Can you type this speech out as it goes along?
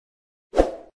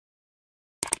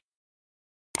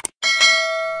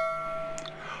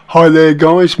Hi there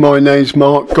guys, my name's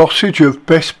Mark Gossage of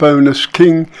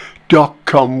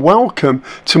bestbonusking.com. Welcome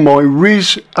to my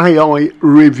Rizz AI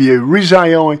review. Rizz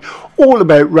AI, all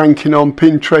about ranking on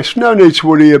Pinterest. No need to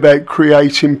worry about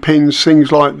creating pins,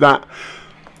 things like that.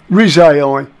 Rizz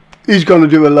AI is going to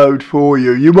do a load for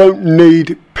you. You won't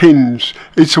need pins.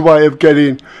 It's a way of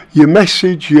getting your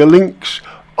message, your links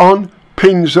on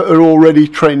pins that are already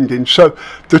trending. So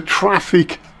the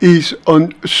traffic is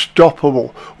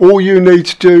unstoppable. All you need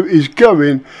to do is go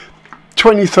in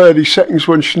 20-30 seconds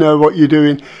once you know what you're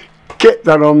doing, get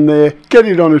that on there, get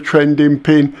it on a trending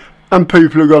pin, and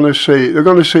people are going to see it. They're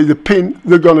going to see the pin,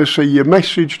 they're going to see your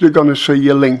message, they're going to see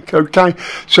your link. Okay,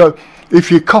 so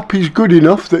if your copy's good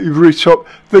enough that you've written up,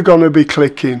 they're going to be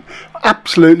clicking.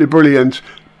 Absolutely brilliant.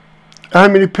 How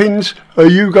many pins are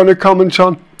you going to comment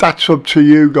on? That's up to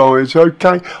you guys,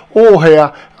 okay? All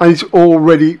here, and it's all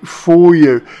ready for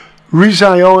you. Rizz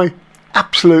AI,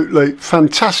 absolutely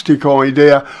fantastic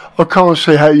idea. I can't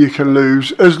see how you can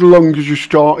lose as long as you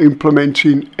start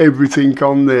implementing everything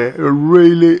on there. I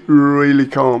really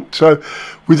can't. So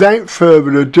without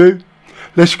further ado,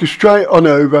 let's go straight on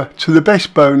over to the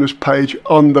best bonus page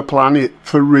on the planet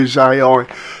for Rizz AI.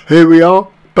 Here we are,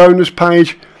 bonus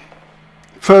page.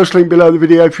 First link below the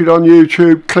video if you're on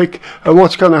YouTube, click, and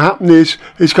what's going to happen is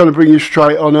it's going to bring you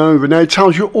straight on over. Now it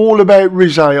tells you all about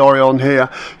Rizz AI on here,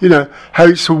 you know, how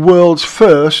it's the world's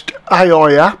first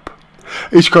AI app.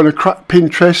 It's going to crack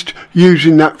Pinterest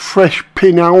using that fresh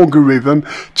pin algorithm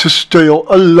to steal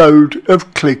a load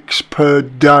of clicks per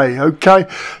day, okay?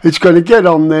 It's going to get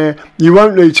on there. You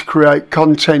won't need to create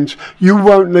content. You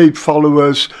won't need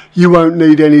followers. You won't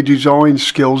need any design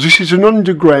skills. This is an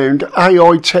underground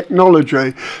AI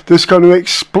technology that's going to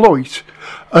exploit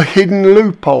a hidden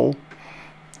loophole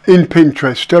in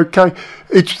Pinterest, okay?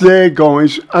 It's there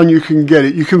guys, and you can get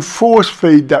it. You can force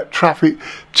feed that traffic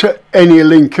to any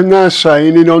link, and they're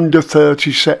saying in under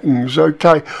 30 seconds,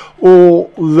 okay?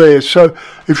 All there. So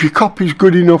if your copy's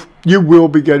good enough, you will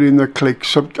be getting the clicks.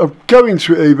 So I'm going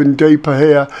through it even deeper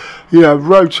here. You know, I've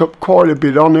wrote up quite a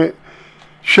bit on it,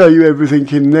 show you everything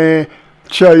in there,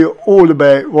 show you all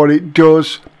about what it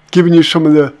does, giving you some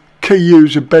of the key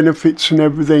user benefits and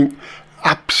everything.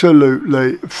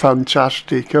 Absolutely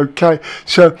fantastic, okay?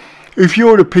 So if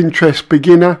you're a Pinterest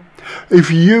beginner, if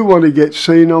you want to get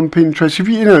seen on Pinterest,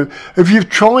 if you've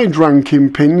tried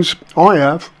ranking pins, I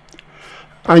have,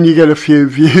 and you get a few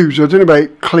views. I don't know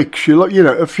about clicks,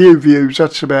 a few views,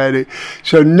 that's about it.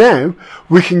 So now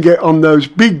we can get on those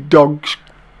big dogs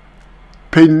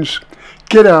pins,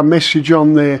 get our message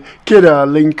on there, get our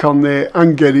link on there,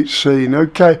 and get it seen,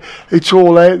 okay? It's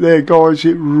all out there, guys,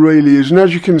 it really is. And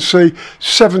as you can see,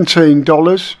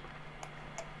 $17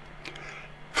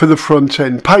 for the front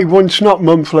end. Pay once, not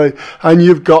monthly, and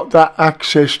you've got that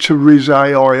access to Rizz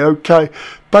AI, okay?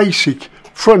 Basic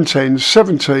front end,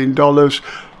 $17.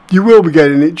 You will be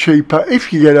getting it cheaper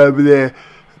if you get over there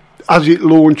as it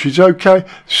launches, okay?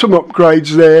 Some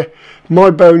upgrades there. My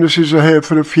bonuses are here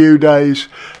for a few days,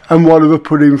 and what have I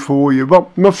put in for you? Well,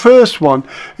 my first one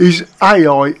is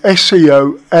AI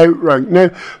SEO Outrank. Now,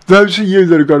 those of you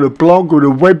that have got a blog or a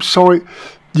website,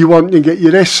 you want to get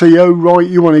your SEO right,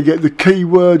 you want to get the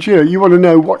keywords, you want to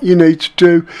know what you need to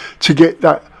do to get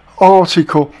that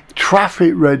article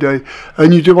traffic ready,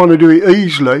 and you do want to do it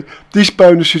easily. This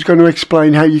bonus is going to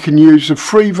explain how you can use the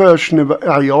free version of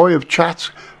AI, of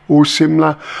chat or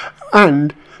similar,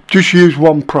 and just use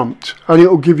one prompt and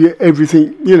it'll give you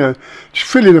everything,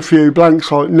 just fill in a few blanks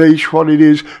like niche, what it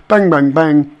is, bang, bang,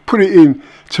 bang, put it in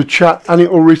to chat, and it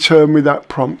will return with that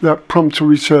prompt. That prompt will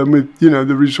return with,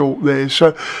 the result there.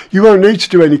 So you won't need to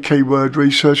do any keyword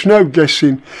research, no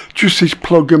guessing, just this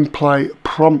plug and play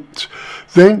prompt.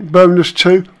 Then bonus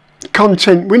 2,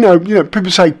 content. We know,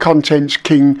 people say content's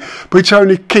king, but it's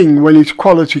only king when it's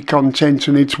quality content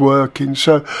and it's working.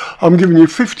 So I'm giving you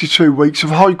 52 weeks of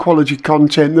high quality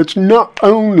content that's not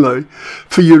only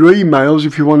for your emails,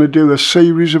 if you want to do a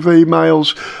series of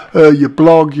emails, your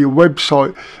blog, your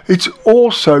website, it's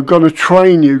also going to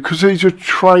train you, because these are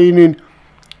training,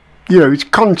 it's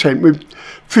content with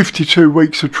 52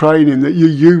 weeks of training that you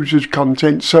use as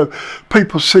content, so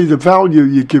people see the value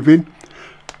you're giving,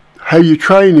 how you're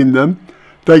training them,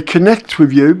 they connect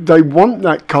with you, they want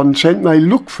that content, they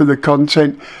look for the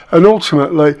content, and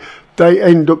ultimately they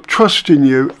end up trusting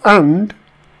you and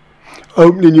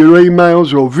opening your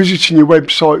emails or visiting your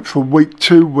website for week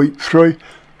 2, week 3.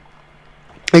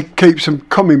 It keeps them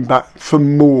coming back for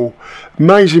more.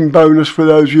 Amazing bonus for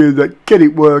those of you that get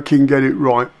it working, get it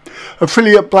right.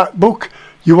 Affiliate Black Book.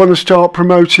 You want to start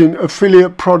promoting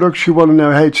affiliate products, you want to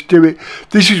know how to do it.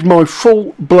 This is my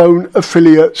full-blown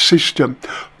affiliate system.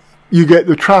 you get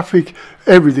the traffic,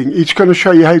 everything. It's going to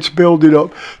show you how to build it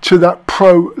up to that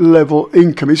pro level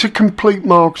income. It's a complete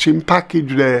marketing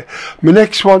package there. My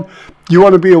next one, you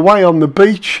want to be away on the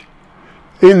beach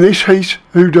in this heat.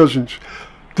 Who doesn't?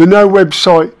 The no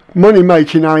website money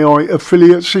making AI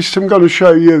affiliate system, going to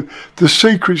show you the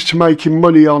secrets to making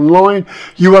money online.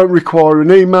 You won't require an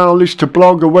email list, a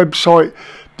blog, a website.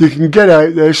 You can get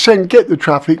out there, get the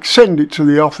traffic, send it to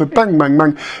the offer, bang, bang,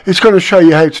 bang. It's going to show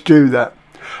you how to do that.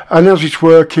 And as it's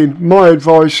working, my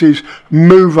advice is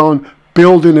move on,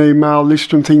 build an email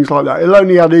list and things like that. It'll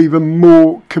only add even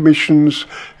more commissions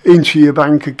into your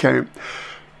bank account.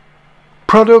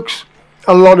 Products.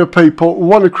 A lot of people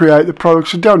want to create the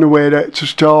products, they don't know where to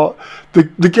start.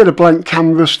 They get a blank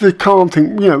canvas, they can't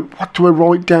think, what do I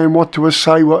write down, what do I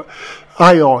say, what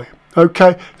AI.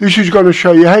 Okay, this is going to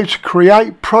show you how to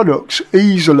create products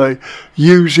easily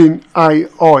using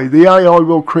AI. The AI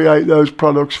will create those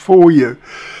products for you.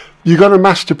 You're going to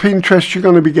master Pinterest, you're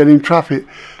going to be getting traffic.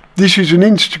 This is an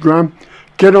Instagram.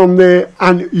 Get on there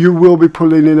and you will be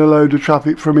pulling in a load of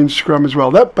traffic from Instagram as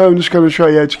well. That bonus is going to show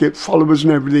you how to get followers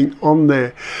and everything on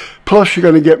there. Plus you're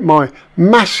going to get my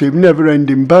massive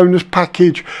never-ending bonus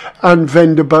package and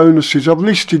vendor bonuses. I've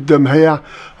listed them here.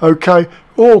 Okay,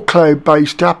 all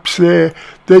cloud-based apps there.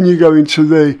 Then you go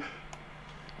into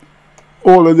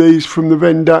all of these from the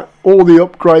vendor, all the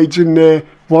upgrades in there,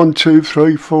 1, 2,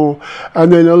 3, 4,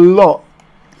 and then a lot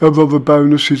of other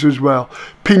bonuses as well.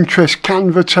 Pinterest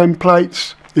Canva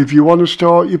templates, if you want to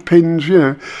start your pins,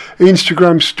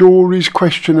 Instagram stories,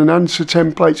 question and answer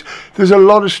templates. There's a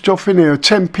lot of stuff in here.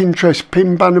 10 Pinterest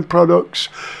pin banner products.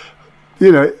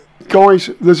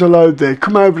 Guys, there's a load there.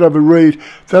 Come over and have a read.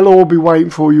 They'll all be waiting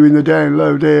for you in the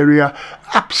download area.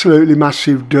 Absolutely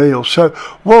massive deal. So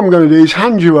what I'm going to do is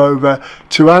hand you over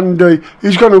to Andy.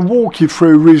 He's going to walk you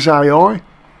through Rizz AI,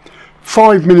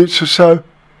 5 minutes or so,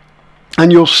 and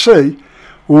you'll see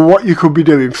what you could be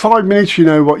doing. 5 minutes, you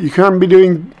know what you can be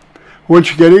doing.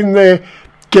 Once you get in there,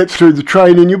 get through the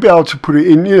training, you'll be able to put it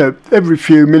in, every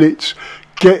few minutes,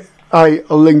 get a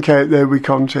link out there with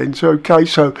content. Okay,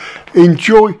 so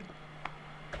enjoy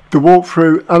the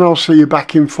walkthrough and I'll see you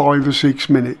back in 5 or 6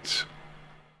 minutes.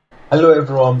 Hello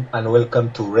everyone and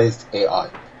welcome to Rizz AI.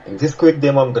 In this quick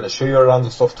demo, I'm going to show you around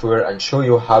the software and show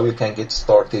you how you can get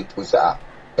started with the app.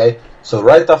 Okay, so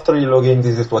right after you log in,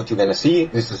 this is what you're going to see.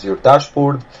 This is your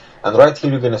dashboard, and right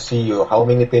here you're going to see how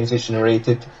many pins you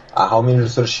generated, how many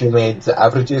research you made, the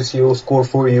average SEO score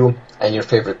for you, and your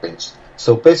favorite pins.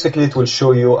 So basically it will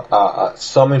show you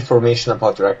some information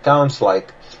about your accounts,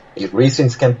 like your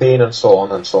recent campaign and so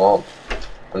on and so on.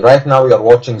 And right now we are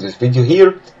watching this video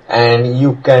here, and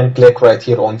you can click right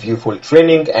here on view full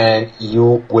training and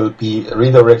you will be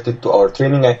redirected to our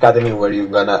training academy where you're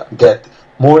gonna get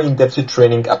more in-depth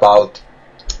training about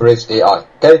Rizz AI.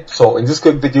 Okay, so in this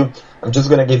quick video, I'm just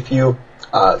gonna give you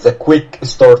the quick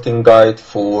starting guide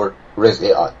for Rizz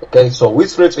AI. Okay, so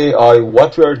with Rizz AI,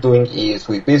 what we are doing is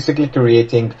we're basically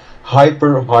creating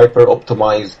hyper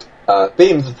optimized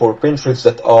pins for Pinterest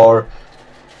that are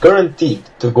guaranteed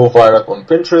to go viral on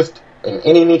Pinterest in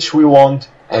any niche we want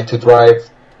and to drive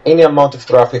any amount of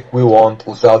traffic we want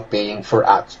without paying for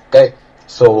ads. Okay,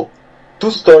 so to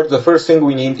start, the first thing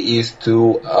we need is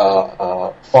to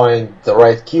find the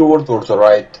right keyword or the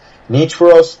right niche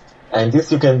for us, and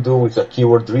this you can do with the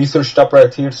keyword research tab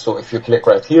right here. So if you click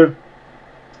right here,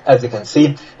 as you can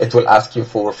see, it will ask you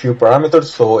for a few parameters.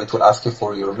 So it will ask you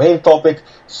for your main topic.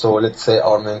 So let's say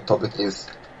our main topic is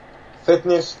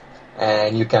fitness,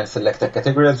 and you can select a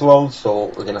category as well. So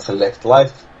we're gonna select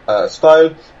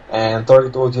lifestyle and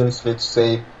target audience, let's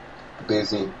say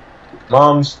busy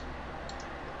moms.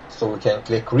 So we can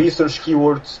click research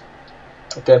keywords.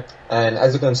 Okay, and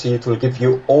as you can see, it will give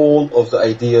you all of the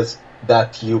ideas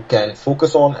that you can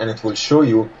focus on, and it will show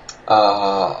you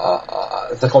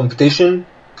the competition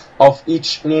of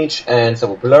each niche and the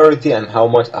popularity and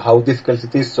how difficult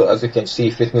it is. So as you can see,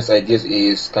 fitness ideas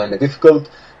is kind of difficult.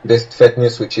 Best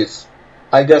fitness, which is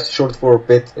I guess short for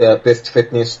best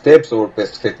fitness tips or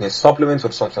best fitness supplements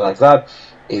or something like that,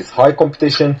 is high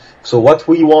competition. So what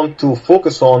we want to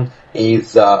focus on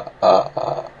is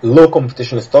low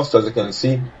competition stuff. So as you can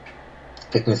see,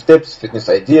 fitness tips, fitness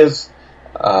ideas,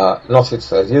 not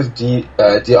fitness ideas,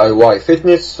 DIY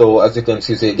fitness. So as you can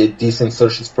see, they get decent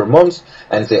searches per month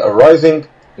and they are rising.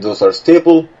 Those are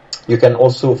stable. You can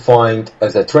also find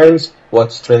the trends,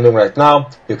 what's trending right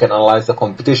now. You can analyze the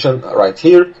competition right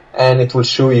here, and it will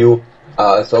show you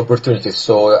the opportunities.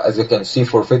 So as you can see,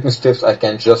 for fitness tips, I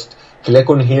can just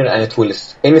click on here and it will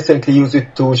instantly use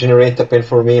it to generate a pin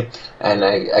for me. And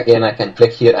I can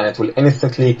click here and it will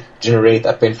instantly generate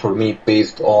a pin for me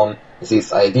based on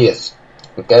these ideas.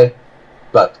 Okay,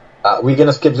 But we're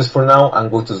gonna skip this for now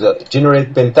and go to the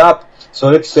generate pin tab. So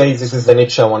let's say this is the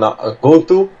niche I wanna go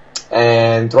to,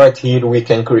 and right here we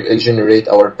can generate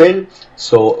our pin.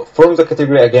 So from the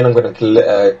category, again, I'm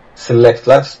gonna select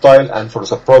lifestyle, and for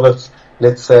the products,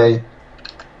 let's say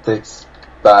text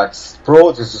bags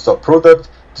pro. This is a product.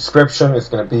 Description is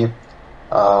gonna be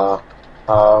how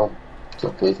to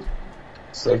get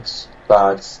 6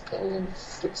 bags in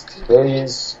 60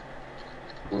 days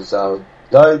without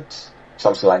light,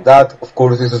 something like that. Of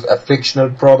course, this is a fictional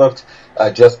product,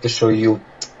 just to show you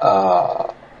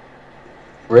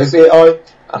Rizz AI.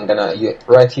 I'm gonna,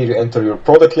 right here, you enter your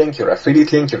product link, your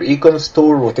affiliate link, your e-commerce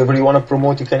store, whatever you want to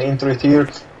promote, you can enter it here.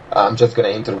 I'm just gonna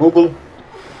enter Google,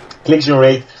 click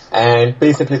generate, and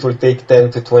basically it will take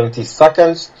 10 to 20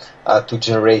 seconds to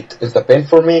generate the pin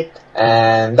for me,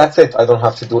 and that's it. I don't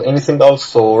have to do anything else.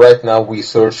 So right now we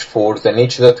search for the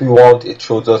niche that we want. It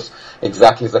shows us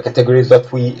exactly the categories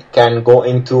that we can go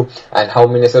into and how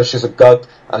many searches it got,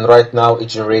 and right now it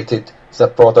generated the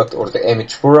product or the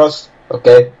image for us.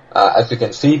 Okay, as you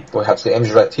can see, we have the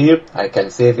image right here. I can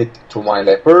save it to my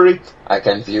library. I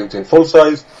can view it in full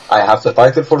size. I have the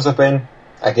title for the pin,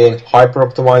 again hyper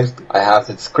optimized. I have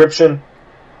the description,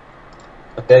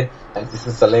 okay, and this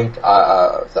is the link,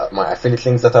 my affiliate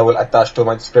links that I will attach to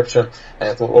my description, and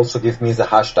it will also give me the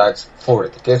hashtags for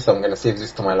it. Okay, so I'm going to save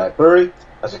this to my library.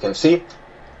 As you can see,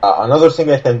 another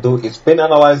thing I can do is pin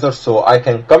analyzer. So I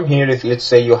can come here. If let's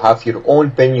say you have your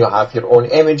own pin, you have your own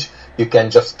image, you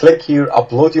can just click here,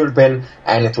 upload your pin,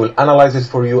 and it will analyze it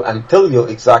for you and tell you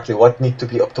exactly what needs to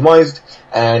be optimized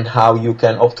and how you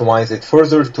can optimize it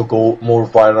further to go more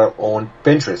viral on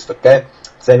Pinterest. Okay,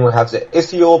 then we have the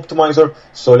SEO optimizer.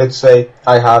 So let's say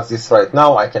I have this right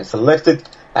now. I can select it,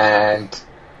 and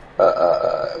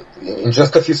in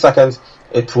just a few seconds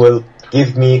it will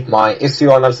give me my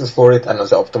SEO analysis for it and the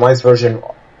optimized version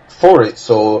for it.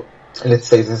 So let's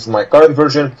say this is my current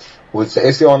version with the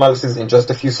SEO analysis. In just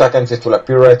a few seconds it will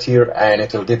appear right here, and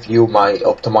it will give you my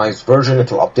optimized version. It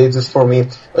will update this for me,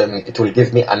 and it will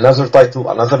give me another title,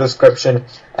 another description,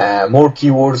 more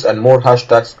keywords and more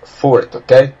hashtags for it.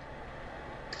 Okay,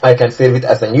 I can save it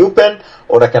as a new pin,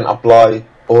 or I can apply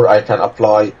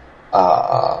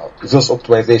this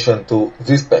optimization to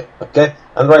this pin. Okay,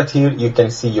 and right here you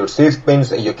can see your saved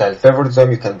pins, you can favorite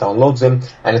them, you can download them,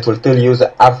 and it will tell you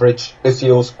the average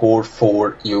SEO score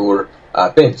for your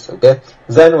pins. Okay,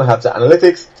 then we have the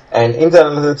analytics, and in the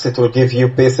analytics it will give you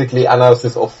basically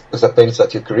analysis of the pins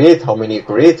that you create, how many you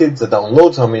created, the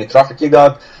downloads, how many traffic you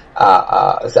got,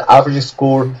 the average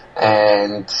score,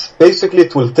 and basically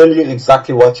it will tell you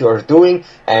exactly what you are doing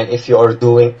and if you are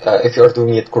doing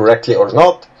it correctly or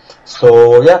not.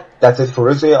 So yeah, that's it for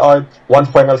Rizz AI. One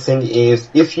final thing is,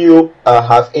 if you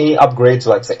have any upgrades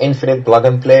like the infinite, plug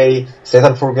and play, set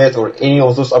and forget, or any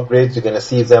of those upgrades, you're gonna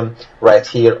see them right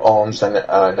here on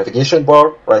the navigation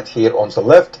bar, right here on the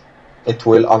left. It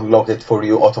will unlock it for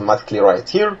you automatically right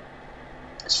here.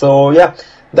 So yeah,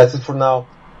 that's it for now.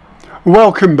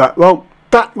 Welcome back. Well,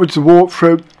 that was the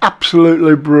walkthrough.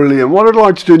 Absolutely brilliant. What I'd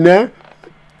like to do now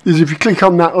is, if you click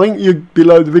on that link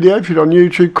below the video, if you're on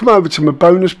YouTube, come over to my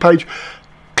bonus page,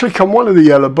 click on one of the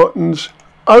yellow buttons,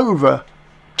 over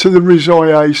to the Rizz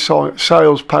AI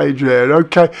sales page there.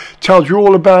 Okay, tells you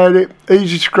all about it,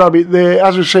 easy to grab it there.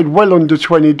 As I said, well under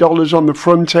 $20 on the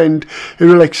front end. It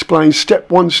will explain step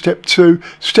 1, step 2,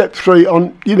 step 3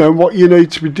 on, you know, what you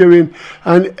need to be doing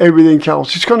and everything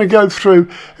else. It's going to go through,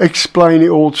 explain it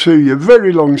all to you.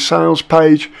 Very long sales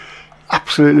page.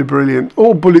 Absolutely brilliant.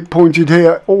 All bullet pointed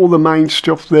here, all the main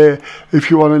stuff there if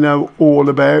you want to know all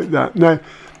about that. Now,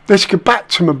 let's get back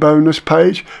to my bonus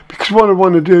page, because what I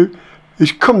want to do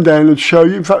is come down and show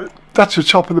you. In fact, that's the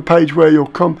top of the page where you'll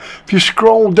come. If you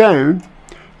scroll down,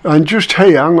 and just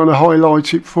here, I'm going to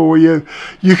highlight it for you,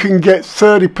 you can get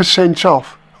 30%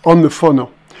 off on the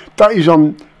funnel. That is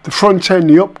on the front end,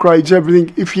 the upgrades,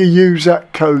 everything, if you use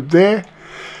that code there.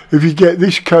 If you get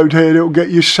this code here, it'll get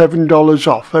you $7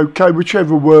 off, okay,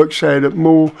 whichever works out at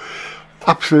more.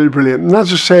 Absolutely brilliant. And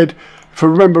as I said, if I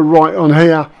remember right on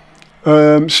here,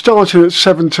 starting at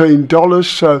 $17,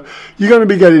 so you're going to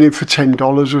be getting it for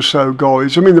 $10 or so,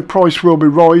 guys. I mean, the price will be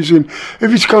rising.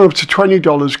 If it's gone up to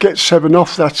 $20, get 7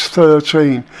 off, that's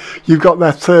 13. You've got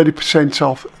that 30%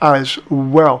 off as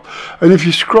well. And if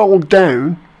you scroll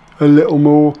down a little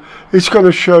more, it's going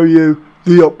to show you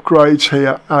the upgrades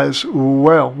here as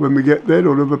well when we get there,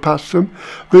 or never past them.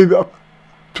 That's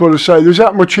what I say, there's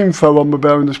that much info on my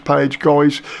bonus page,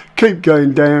 guys. Keep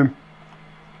going down.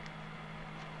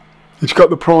 It's got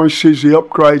the prices, the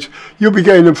upgrades. You'll be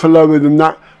getting them for lower than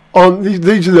that.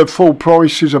 These are the full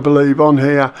prices, I believe, on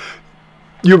here.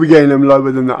 You'll be getting them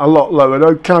lower than that, a lot lower.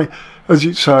 Okay, as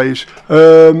it says.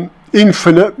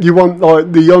 Infinite, you want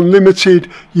like the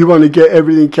unlimited, you want to get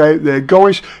everything out there.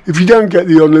 Guys, if you don't get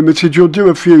the unlimited, you'll do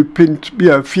a few pins,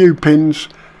 a few pins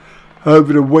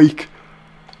over the week.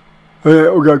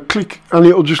 It'll go click and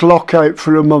it'll just lock out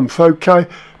for a month, okay?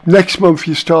 Next month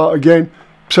you start again.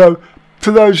 So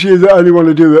for those of you that only want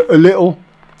to do a little,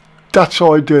 that's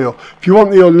ideal. If you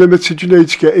want the unlimited, you need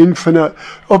to get infinite.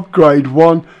 Upgrade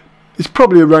 1, it's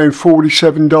probably around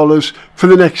 $47 for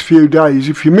the next few days.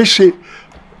 If you miss it,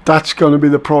 that's going to be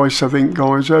the price, I think,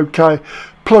 guys, okay?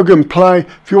 Plug and play.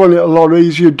 If you want it a lot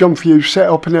easier, done for you, set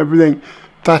up and everything,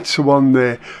 that's the one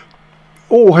there.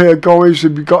 All here, guys,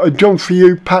 you've got a done for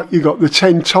you pack, you've got the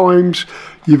 10 times,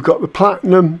 you've got the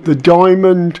platinum, the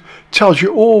diamond, tells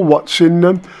you all what's in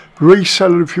them.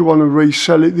 Reseller if you want to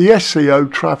resell it, the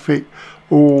SEO traffic,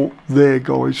 all there,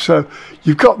 guys. So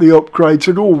you've got the upgrades,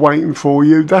 they're all waiting for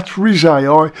you. That's Rizz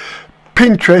AI.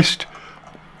 Pinterest,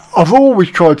 I've always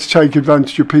tried to take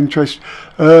advantage of Pinterest.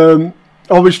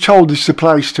 I was told it's the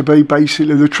place to be,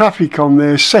 basically. The traffic on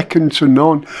there, second to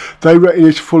none. They reckon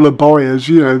it's full of buyers,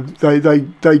 you know,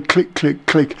 they click, click,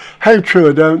 click. How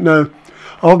true, I don't know.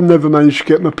 I've never managed to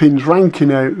get my pins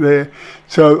ranking out there,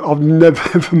 so I've never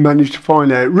ever managed to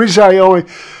find out. Rizz AI,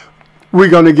 we're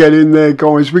going to get in there,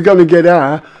 guys. We're going to get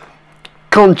our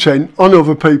content on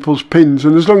other people's pins,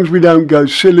 and as long as we don't go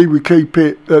silly, we keep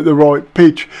it at the right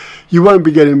pitch, you won't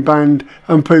be getting banned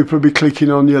and people will be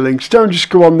clicking on your links. Don't just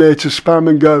go on there to spam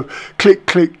and go click,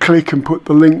 click, click and put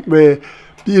the link there.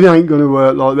 It ain't going to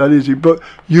work like that, is it? But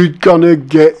you're going to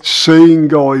get seen,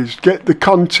 guys. Get the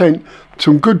content,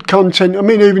 some good content. I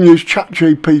mean, even use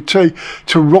ChatGPT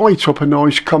to write up a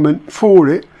nice comment for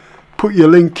it, put your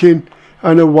link in,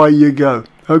 and away you go.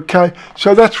 Okay,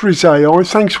 so that's Rizz AI.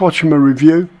 Thanks for watching my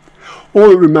review. All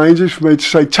that remains is for me to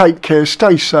say take care,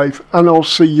 stay safe, and I'll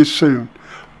see you soon.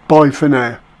 Bye for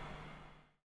now.